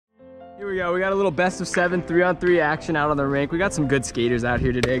Here we go. We got a little best of 7 3-on-3 action out on the rink. We got some good skaters out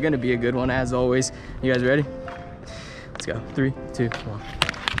here today. Gonna be a good one as always. You guys ready? Let's go. 3, 2, 1.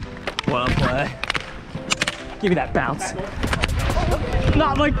 Well play. Give me that bounce.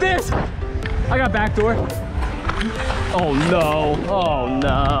 Not like this. I got backdoor. Oh no. Oh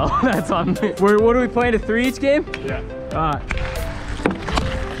no. That's on me. What are we playing? A 3 each game? Yeah.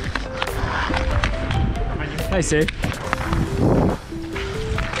 Nice save.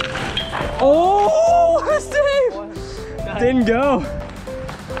 Oh, save! Nice. Didn't go.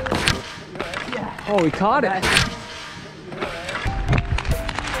 Oh, he caught it.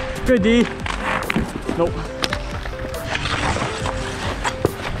 Good D. Nope.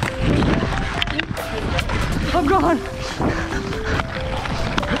 I'm gone.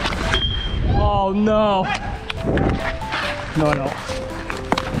 Oh no. No.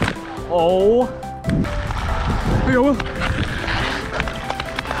 Oh. Here we go.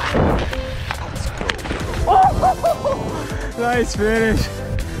 Oh, nice finish.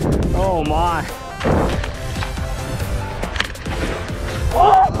 Oh my.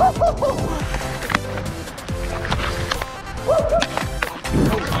 Oh.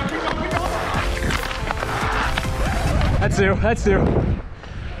 That's two.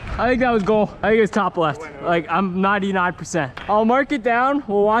 I think that was goal. I think it was top left. Like, I'm 99%. I'll mark it down,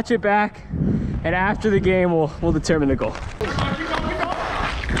 we'll watch it back, and after the game, we'll determine the goal.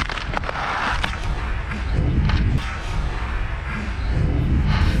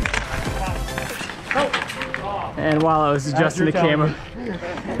 And while I was adjusting the camera,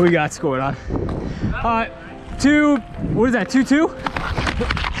 we got scored on. 2, what is that, 2-2?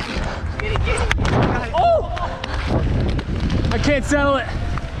 Oh! I can't settle it.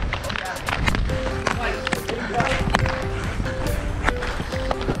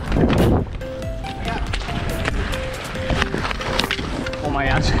 Oh my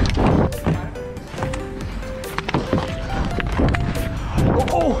gosh.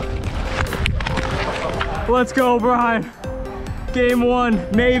 Oh! Let's go, Brian. Game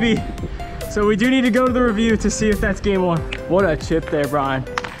 1, maybe. So we do need to go to the review to see if that's game 1. What a chip there, Brian.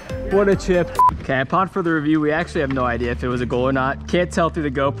 What a chip. Okay, upon further review, we actually have no idea if it was a goal or not. Can't tell through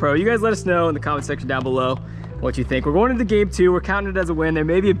the GoPro. You guys let us know in the comment section down below what you think. We're going into game 2. We're counting it as a win. There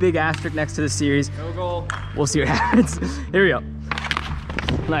may be a big asterisk next to the series. No goal. We'll see what happens. Here we go.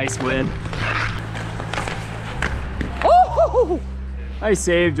 Nice win. Oh! Nice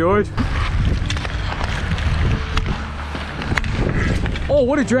save, George. Oh,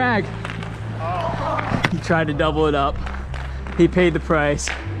 what a drag. He tried to double it up. He paid the price.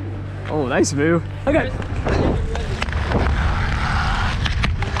 Oh, nice move. Okay.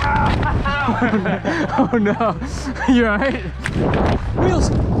 Oh no. You all right? Wheels.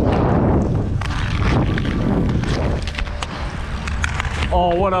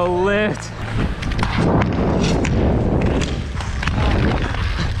 Oh, what a lift.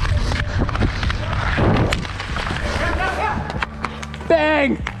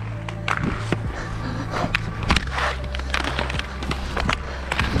 Bang!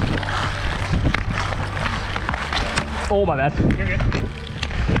 Oh, my bad. You're good.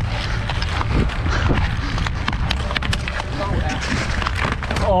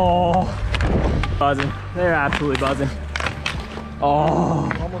 Oh, buzzing. They're absolutely buzzing.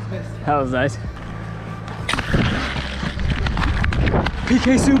 Oh, Almost missed. That was nice.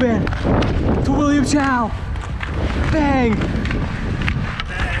 PK Subban to William Chow. Bang.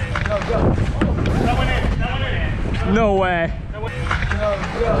 Go. That went in. No way. Go.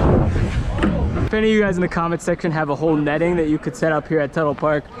 If any of you guys in the comment section have a whole netting that you could set up here at Tuttle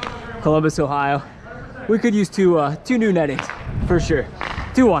Park, Columbus, Ohio, we could use two new nettings for sure.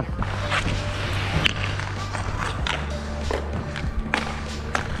 2-1.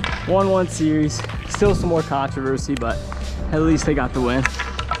 One series. Still some more controversy, but at least they got the win.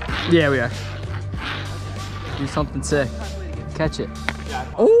 Yeah, we are. Do something sick. Catch it.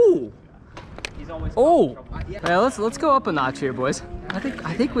 Oh! Oh! Yeah, let's go up a notch here, boys. I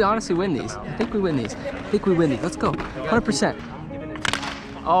think we honestly win these. I think we win these. Let's go. 100%.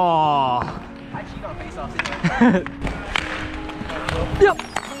 Oh. Yep.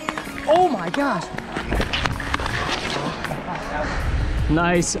 Oh my gosh.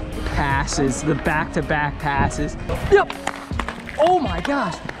 Nice passes, the back-to-back passes. Yep. Oh my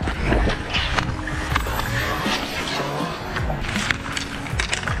gosh.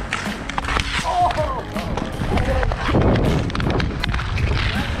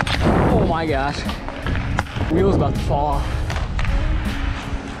 Oh my gosh. Wheel's about to fall off.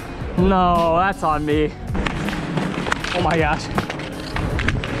 No, that's on me. Oh my gosh.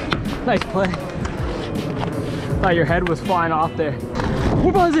 Nice play. Thought your head was flying off there.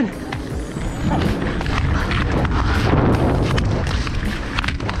 We're buzzing.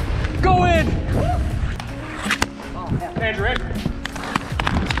 going. Andrew, Andrew.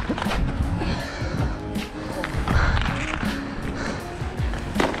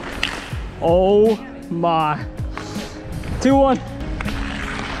 Oh my. 2-1.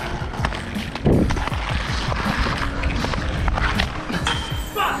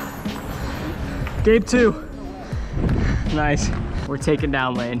 Game 2. Nice. We're taking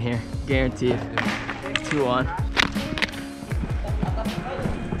down lane here, guaranteed. 2-1.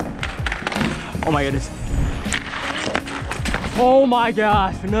 Oh my goodness. Oh my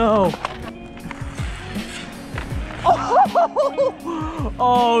gosh, no. Oh,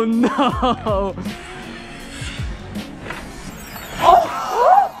 oh no.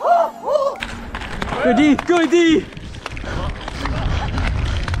 Oh. Good D, good D.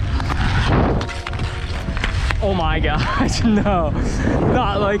 Oh my gosh, no,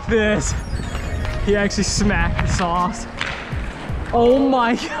 not like this. He actually smacked the sauce. Oh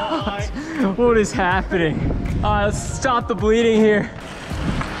my gosh, what is happening? All right, let's stop the bleeding here.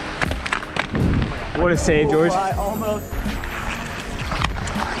 What a save, George. Almost.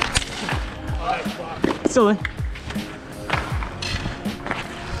 Still in.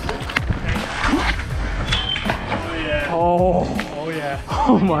 Oh, Oh yeah.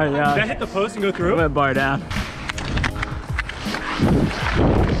 oh my Did that god. hit the post and go I'm through? gonna bar down.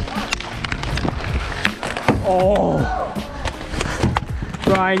 Oh.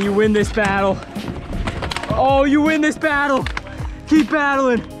 Brian, you win this battle. Oh, you win this battle. Keep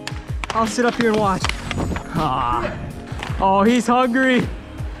battling. I'll sit up here and watch. Ah. Oh, he's hungry.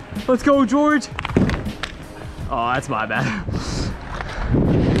 Let's go, George. Oh, that's my bad.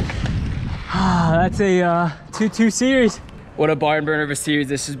 That's a 2-2 series. What a barn burner of a series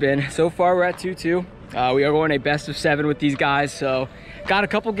this has been. So far, we're at 2-2. We are going a best of 7 with these guys. So got a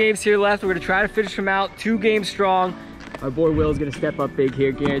couple games here left. We're gonna try to finish them out 2 games strong. Our boy Will's gonna step up big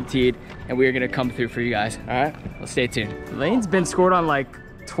here, guaranteed. And we are gonna come through for you guys, all right? Well, stay tuned. Lane's been scored on like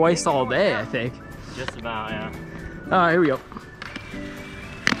twice all day, I think. Just about, yeah. All right, here we go.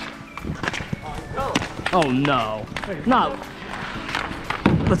 Oh no, not.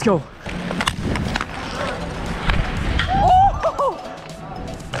 Let's go. Oh!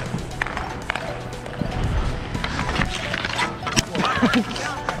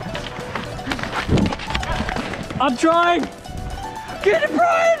 I'm trying. Get it,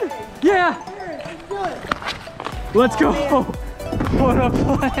 Brian. Yeah. Let's go. What a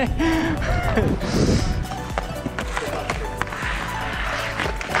play.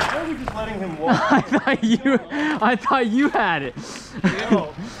 Why are we just letting him walk? I thought you had it. Yo,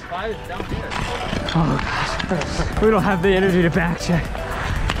 five down here. Oh gosh, we don't have the energy to back check.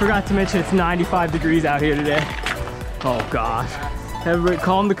 Forgot to mention it's 95 degrees out here today. Oh gosh. Everybody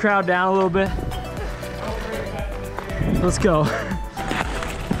calm the crowd down a little bit. Let's go.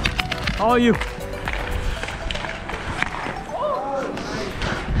 All you.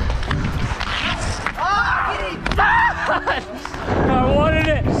 I wanted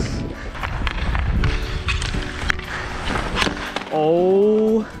it.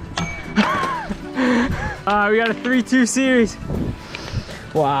 Oh. We got a 3-2 series.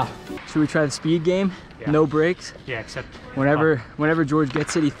 Wow. Should we try the speed game? Yeah. No breaks. Yeah, except Whenever George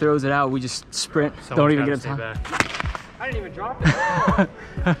gets it, he throws it out. We just sprint. Don't even get him time. I didn't even drop it.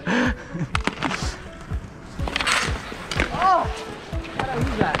 Oh!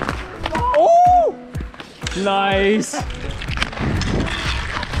 Oh! Nice.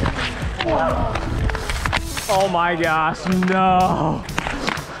 Oh my gosh, no.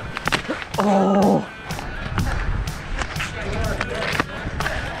 Oh.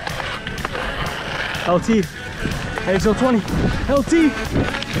 LT. HL 20. LT.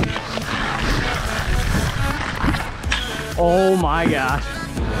 Oh my gosh.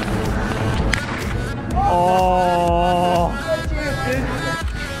 Oh.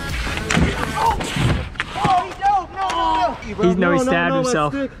 He stabbed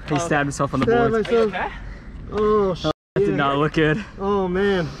himself. He stabbed himself on the board. Okay? Oh, That did not look good. oh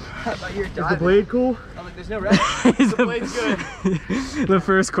man. Is the blade cool? I'm like, there's no rest. The blade's good. The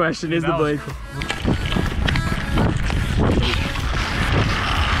first question is the blade cool?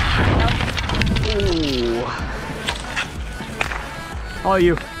 Ooh. All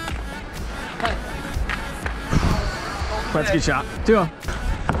you. That's a good shot. 2-0.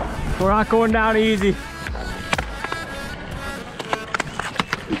 We're not going down easy.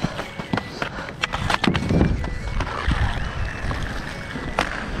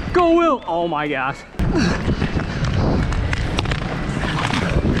 Go, Will! Oh my gosh.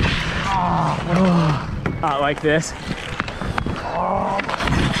 Not like this.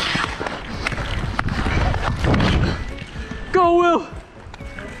 Go, Will!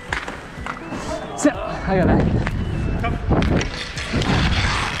 I got that.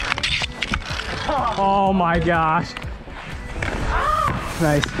 Oh my gosh.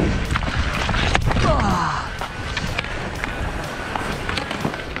 Nice.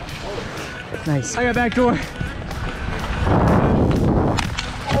 Nice. I got back door.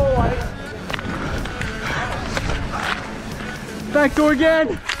 Back door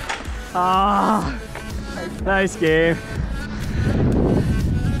again. Ah, nice game.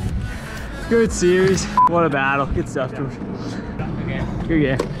 Good series. What a battle. Good stuff, George. Good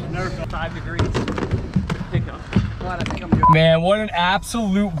game. 5 degrees. Pick up. Man, what an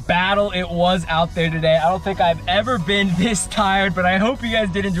absolute battle it was out there today. I don't think I've ever been this tired, but I hope you guys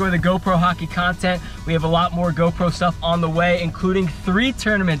did enjoy the GoPro hockey content. We have a lot more GoPro stuff on the way, including 3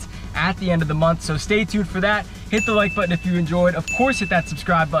 tournaments at the end of the month. So stay tuned for that. Hit the like button if you enjoyed. Of course, hit that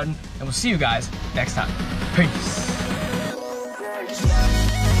subscribe button, and we'll see you guys next time. Peace.